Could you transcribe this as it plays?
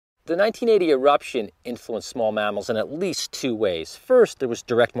The 1980 eruption influenced small mammals in at least two ways. First, there was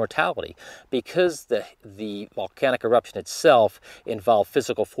direct mortality. Because the volcanic eruption itself involved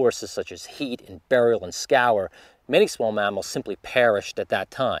physical forces such as heat and burial and scour, many small mammals simply perished at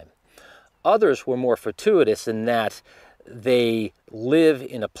that time. Others were more fortuitous in that they live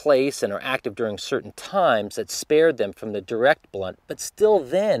in a place and are active during certain times that spared them from the direct blunt, but still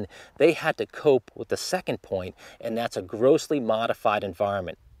then they had to cope with the second point, and that's a grossly modified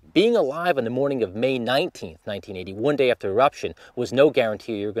environment. Being alive on the morning of May 19th, 1980, one day after eruption, was no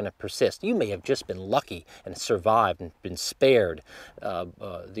guarantee you're going to persist. You may have just been lucky and survived and been spared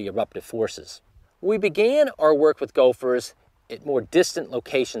the eruptive forces. We began our work with gophers at more distant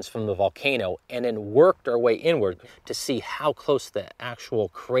locations from the volcano and then worked our way inward to see how close to the actual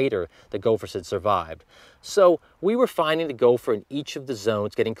crater the gophers had survived. So we were finding the gopher in each of the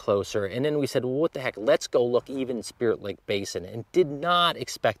zones, getting closer, and then we said, well, what the heck, let's go look even in Spirit Lake Basin, and did not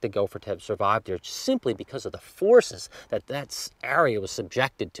expect the gopher to have survived there simply because of the forces that area was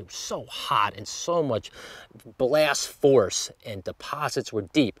subjected to. So hot and so much blast force, and deposits were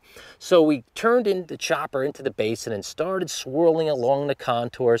deep. So we turned in the chopper into the basin and started swirling along the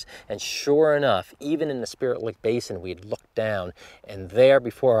contours, and sure enough, even in the Spirit Lake Basin, we had looked down, and there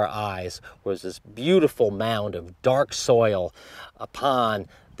before our eyes was this beautiful mound of dark soil upon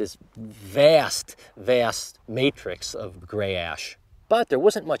this vast matrix of gray ash. But there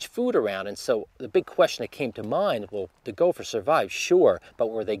wasn't much food around, and so the big question that came to mind, well, the gophers survived, sure,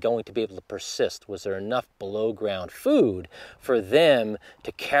 but were they going to be able to persist? Was there enough below ground food for them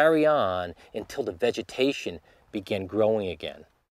to carry on until the vegetation began growing again?